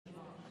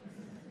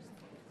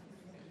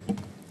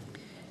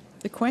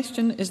The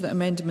question is that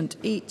Amendment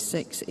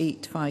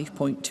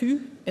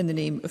 8685.2 in the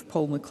name of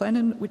Paul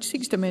McLennan, which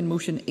seeks to amend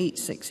Motion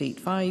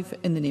 8685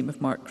 in the name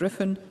of Mark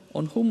Griffin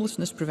on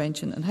homelessness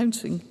prevention and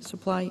housing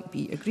supply,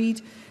 be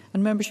agreed,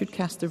 and members should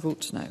cast their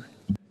votes now.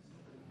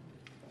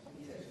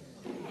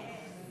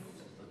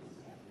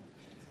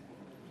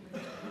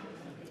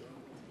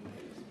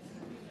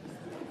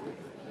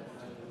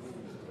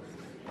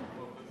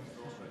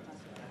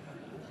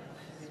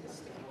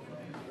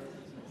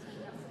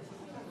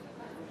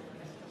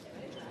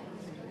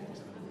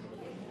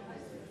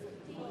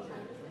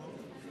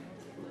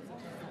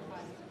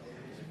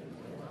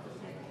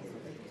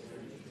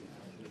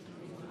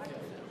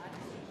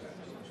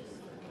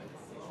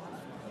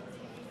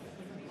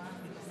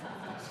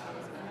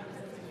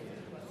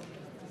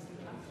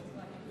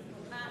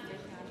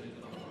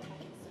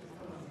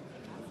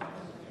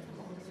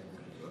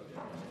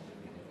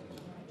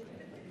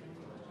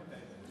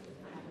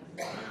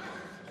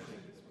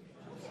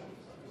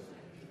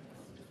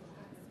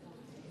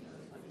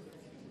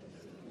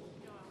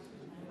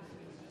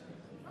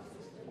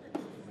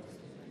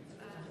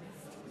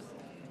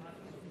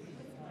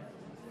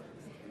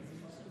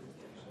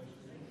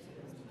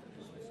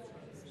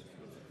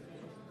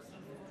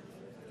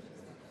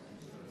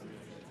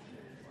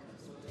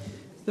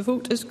 The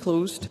vote is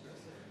closed.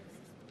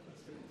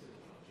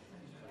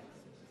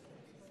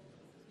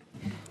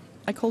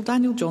 I call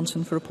Daniel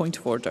Johnson for a point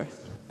of order.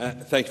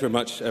 Thank you very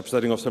much,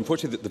 Presiding Officer.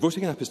 Unfortunately, the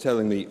voting app is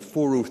telling me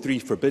 403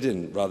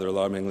 forbidden, rather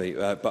alarmingly,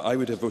 but I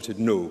would have voted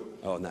no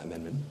on that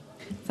amendment.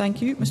 Thank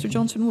you. Mr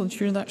Johnson will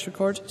ensure that's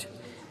recorded.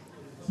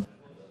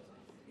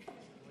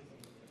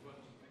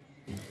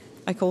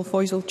 I call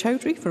Faisal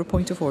Chowdhury for a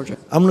point of order.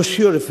 I'm not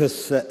sure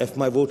if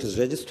my vote is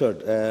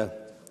registered.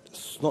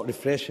 It's not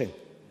refreshing.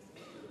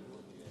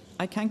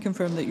 I can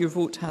confirm that your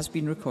vote has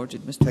been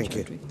recorded, Mr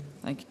Chowdhury.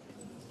 Thank you.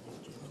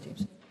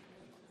 James.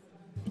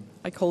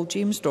 I call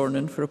James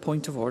Dornan for a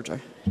point of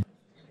order.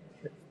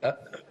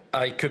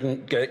 I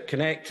couldn't get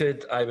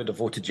connected. I would have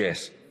voted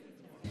yes.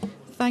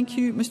 Thank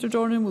you. Mr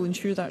Dornan will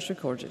ensure that's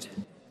recorded.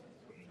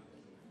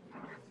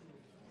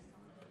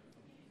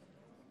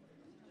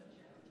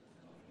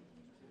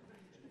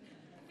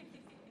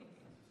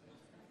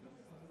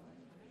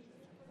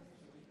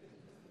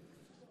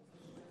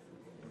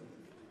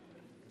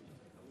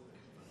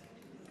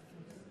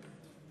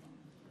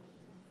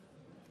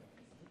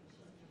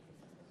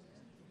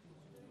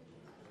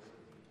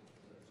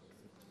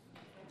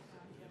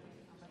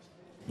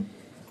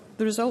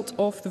 The result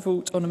of the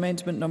vote on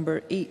amendment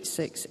number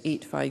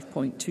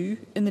 8685.2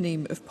 in the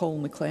name of Paul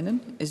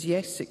McLennan is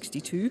yes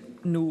 62,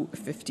 no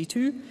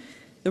 52.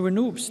 There were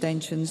no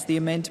abstentions. The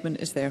amendment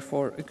is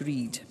therefore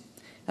agreed.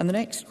 And the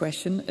next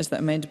question is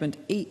that amendment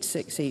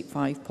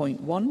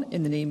 8685.1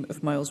 in the name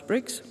of Miles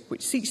Briggs,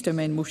 which seeks to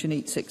amend motion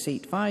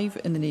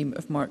 8685 in the name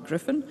of Mark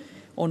Griffin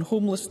on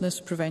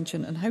homelessness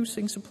prevention and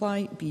housing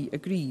supply, be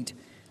agreed.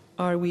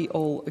 Are we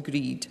all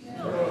agreed?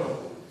 No.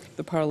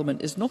 The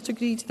Parliament is not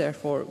agreed,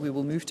 therefore we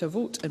will move to a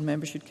vote and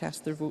members should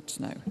cast their votes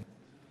now.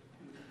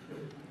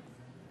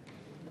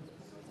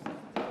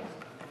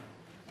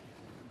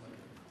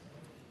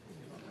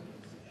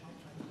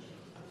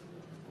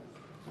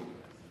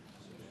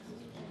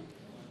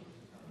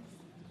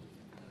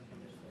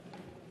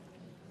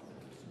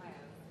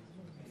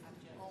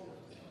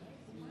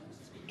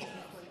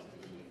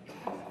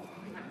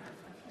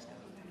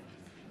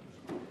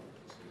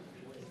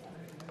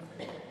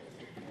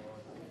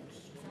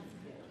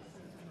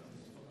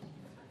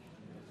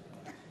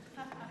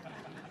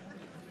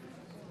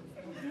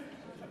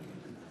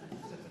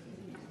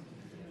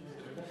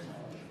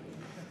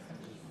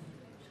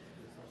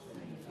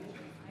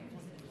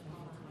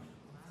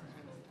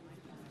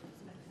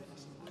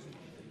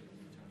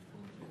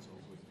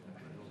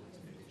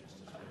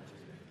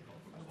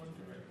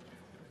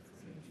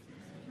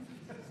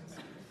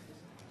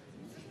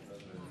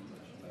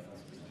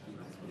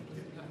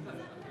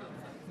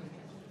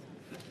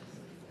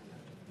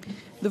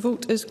 The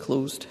vote is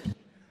closed.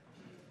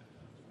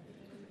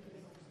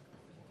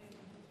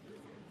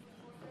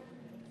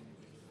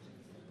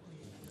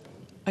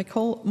 I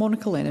call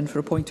Monica Lennon for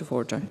a point of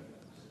order.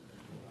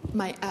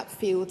 My app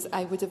failed.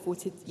 I would have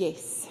voted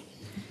yes.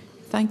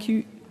 Thank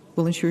you.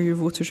 We'll ensure your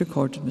vote is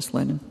recorded, Ms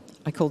Lennon.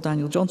 I call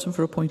Daniel Johnson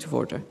for a point of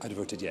order. I'd have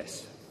voted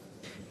yes.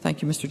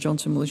 Thank you, Mr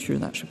Johnson. We'll ensure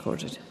that's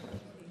recorded.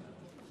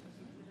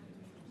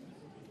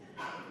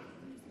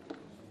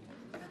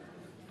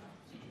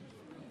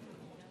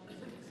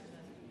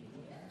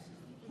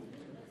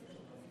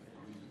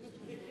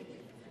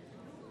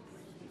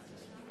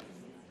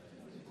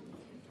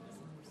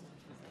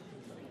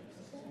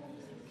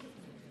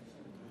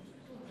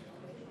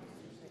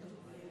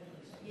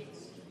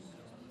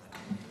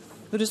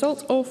 The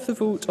result of the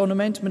vote on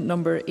amendment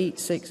number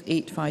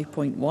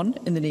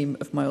 8685.1 in the name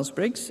of Miles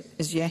Briggs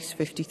is yes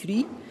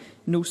 53,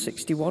 no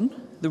 61.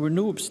 There were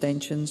no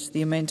abstentions.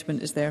 The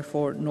amendment is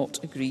therefore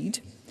not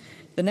agreed.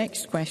 The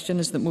next question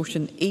is that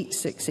motion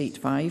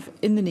 8685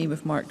 in the name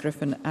of Mark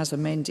Griffin as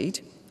amended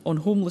on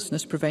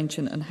homelessness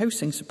prevention and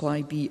housing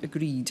supply be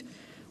agreed.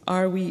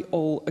 Are we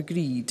all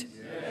agreed?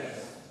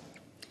 Yes.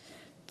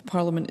 The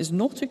Parliament is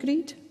not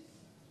agreed.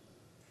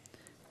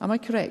 Am I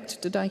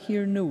correct? Did I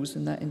hear noes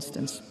in that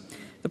instance?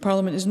 The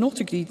Parliament is not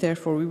agreed,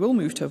 therefore we will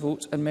move to a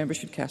vote and members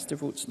should cast their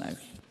votes now.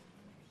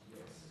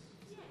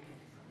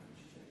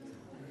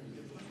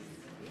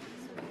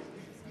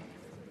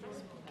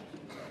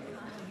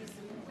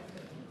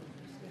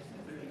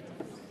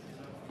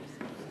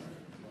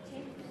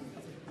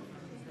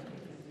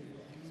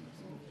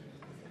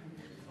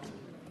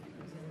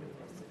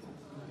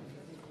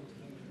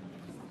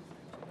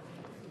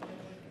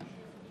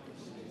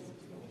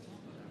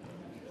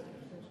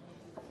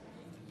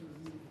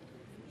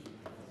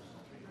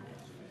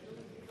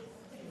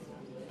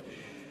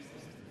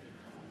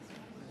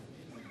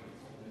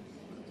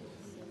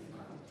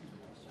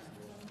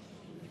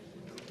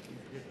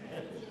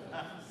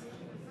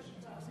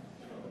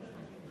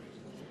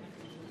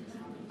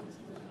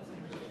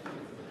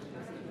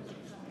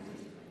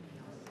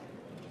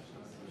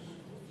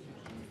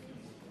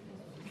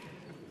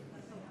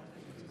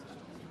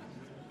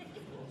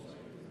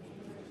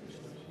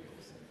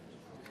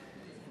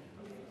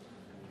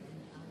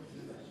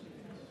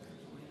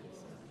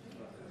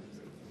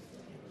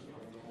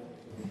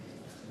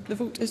 The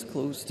vote is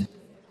closed.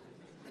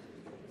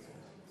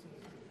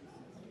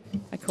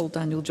 I call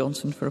Daniel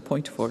Johnson for a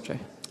point of order.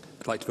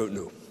 I'd like to vote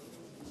no.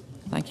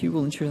 Thank you.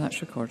 We'll ensure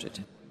that's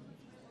recorded.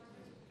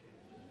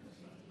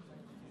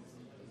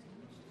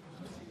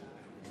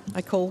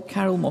 I call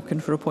Carol Mockin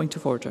for a point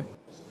of order.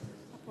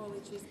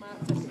 Apologies,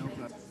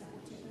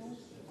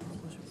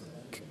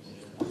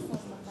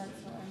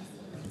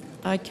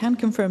 I can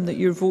confirm that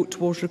your vote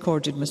was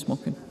recorded, Ms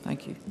Mockin.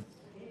 Thank you.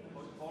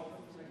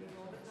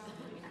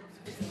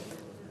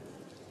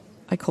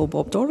 I call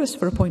Bob Doris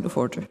for a point of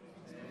order.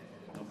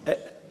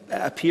 It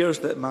appears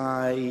that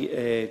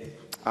my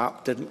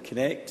app didn't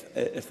connect.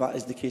 If that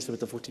is the case, I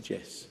would have voted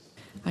yes.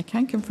 I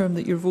can confirm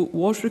that your vote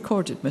was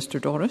recorded, Mr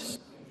Doris.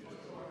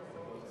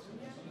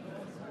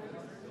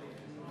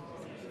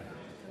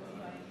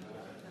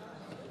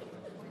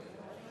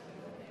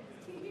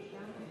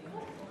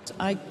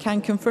 I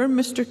can confirm,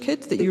 Mr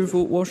Kidd, that your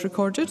vote was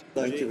recorded.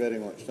 Thank you very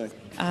much. Thank you.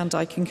 And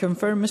I can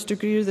confirm, Mr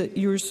Greer, that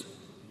yours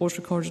was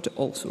recorded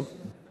also.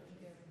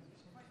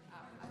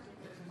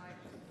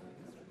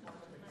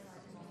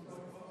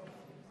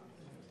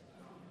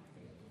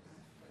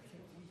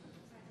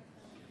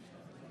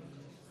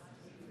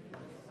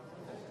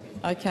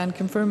 I can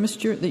confirm, Ms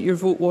Stewart, that your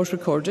vote was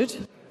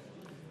recorded,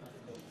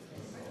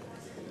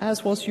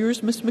 as was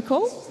yours, Ms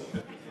McCall.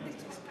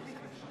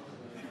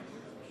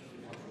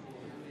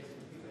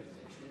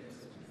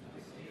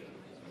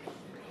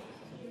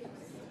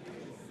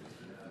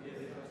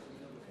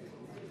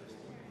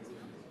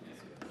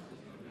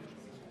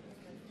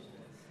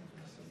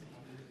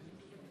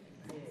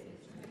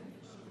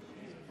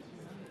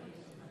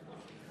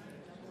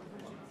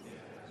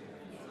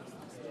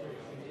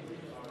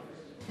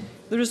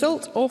 The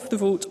result of the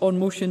vote on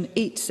motion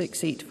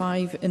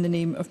 8685 in the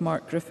name of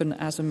Mark Griffin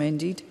as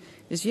amended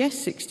is yes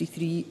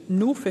 63,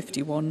 no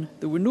 51.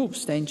 There were no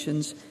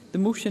abstentions. The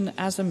motion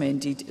as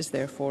amended is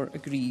therefore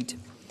agreed.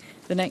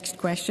 The next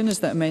question is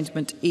that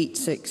amendment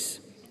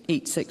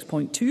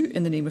 8686.2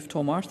 in the name of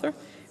Tom Arthur,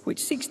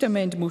 which seeks to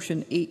amend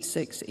motion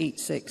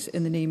 8686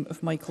 in the name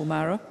of Michael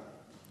Mara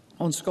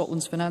on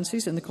Scotland's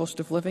finances and the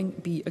cost of living,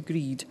 be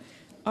agreed.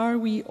 Are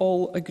we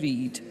all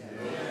agreed?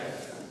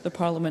 The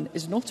Parliament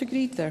is not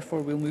agreed,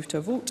 therefore we'll move to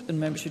a vote and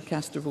members should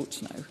cast their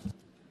votes now.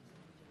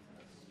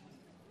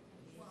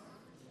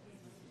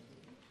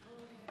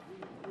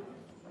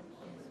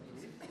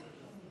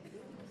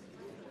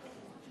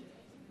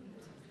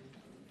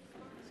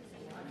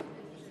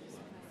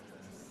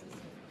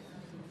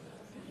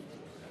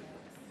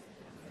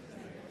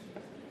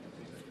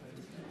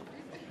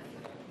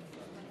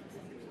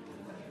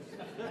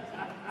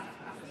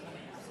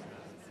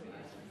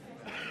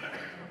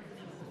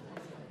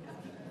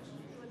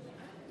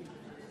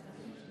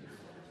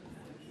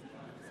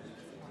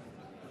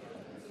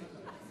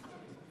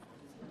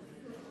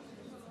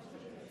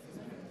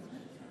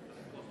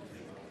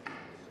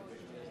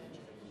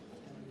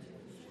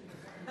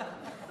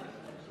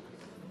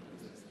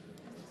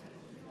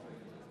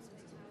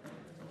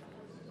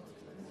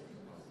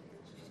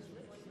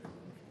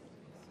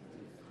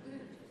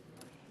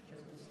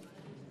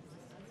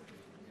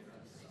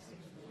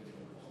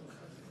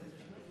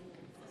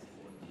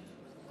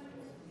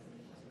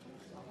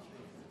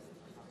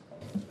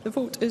 The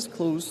vote is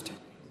closed.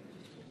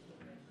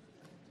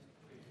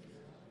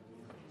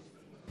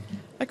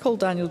 I call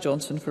Daniel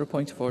Johnson for a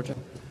point of order.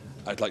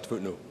 I'd like to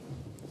vote no.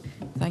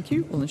 Thank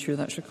you. We'll ensure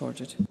that's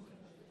recorded.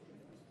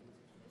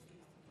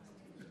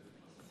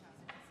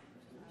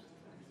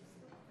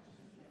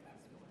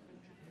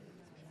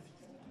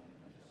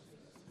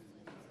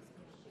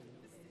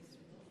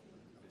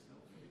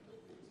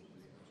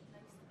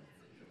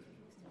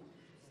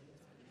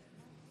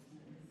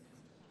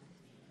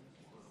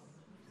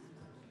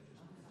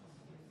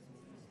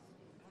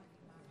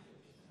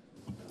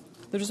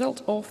 The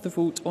result of the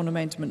vote on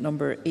amendment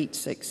number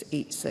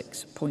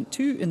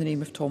 8686.2 in the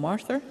name of Tom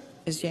Arthur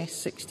is yes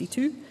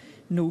 62,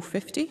 no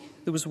 50.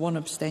 There was one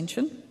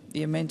abstention.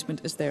 The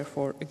amendment is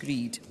therefore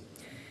agreed.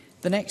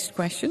 The next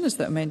question is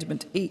that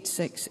amendment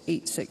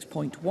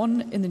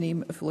 8686.1 in the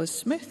name of Liz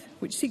Smith,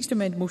 which seeks to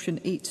amend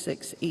motion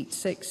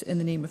 8686 in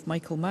the name of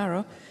Michael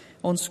Mara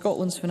on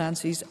Scotland's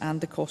finances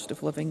and the cost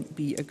of living,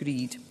 be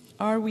agreed.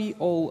 Are we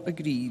all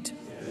agreed?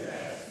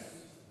 Yes.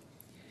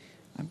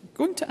 I'm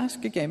going to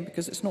ask again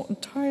because it's not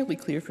entirely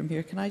clear from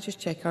here. Can I just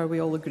check, are we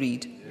all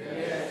agreed?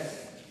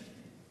 Yes.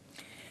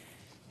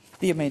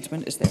 The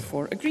amendment is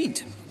therefore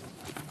agreed.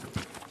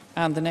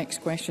 And the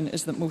next question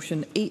is that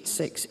motion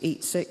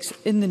 8686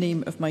 in the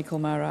name of Michael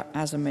Mara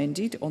as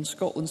amended on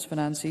Scotland's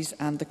finances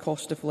and the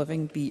cost of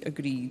living be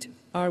agreed.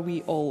 Are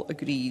we all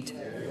agreed?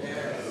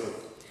 Yes.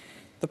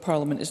 The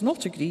Parliament is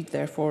not agreed,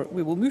 therefore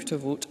we will move to a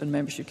vote and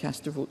members should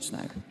cast their votes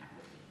now.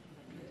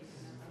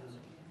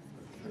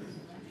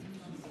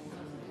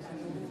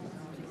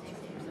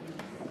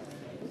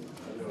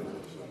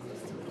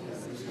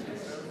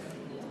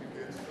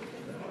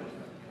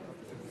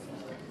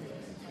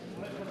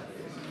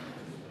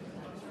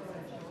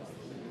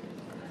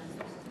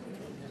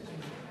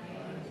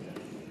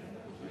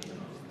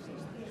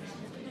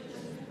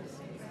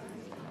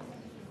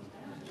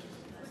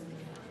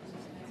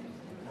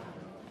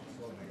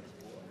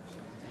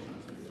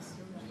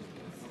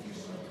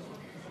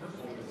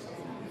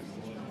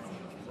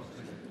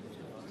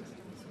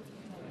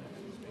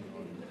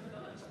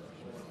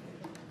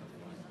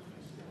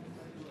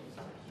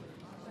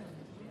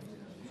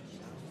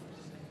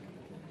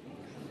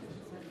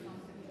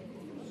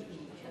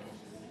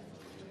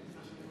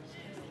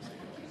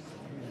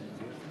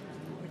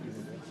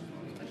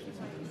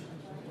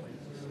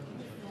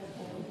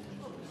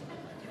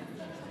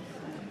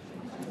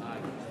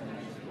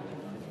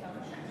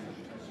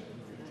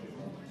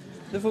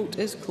 The vote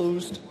is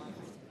closed.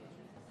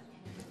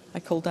 I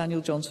call Daniel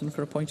Johnson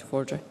for a point of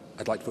order.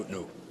 I'd like to vote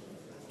no.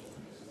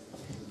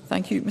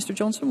 Thank you. Mr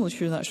Johnson will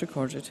ensure that's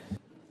recorded.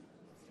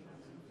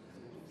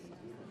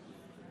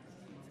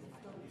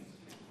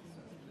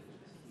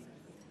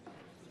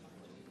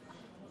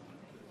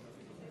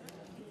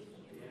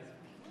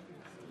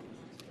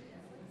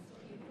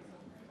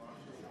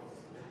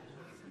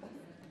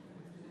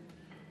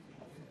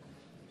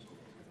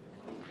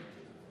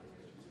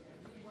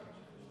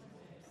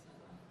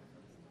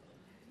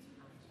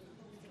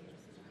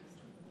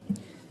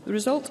 The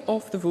result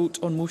of the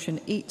vote on motion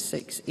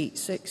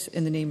 8686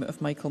 in the name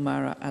of Michael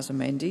Mara as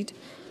amended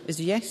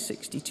is yes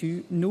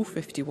 62, no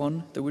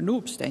 51. There were no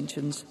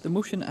abstentions. The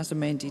motion as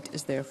amended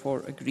is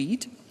therefore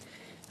agreed.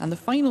 And the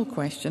final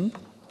question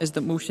is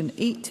that motion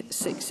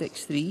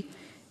 8663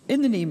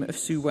 in the name of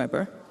Sue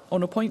Webber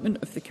on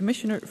appointment of the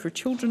Commissioner for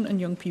Children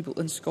and Young People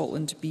in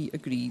Scotland be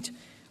agreed.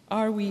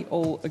 Are we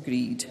all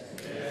agreed?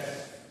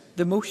 Yes.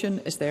 The motion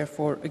is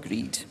therefore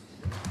agreed.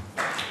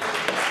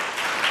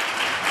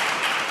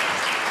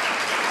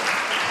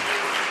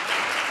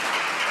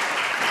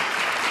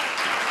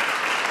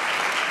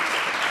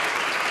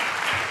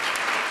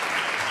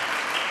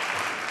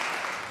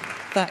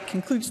 That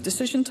concludes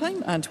decision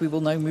time, and we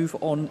will now move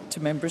on to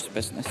members'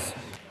 business.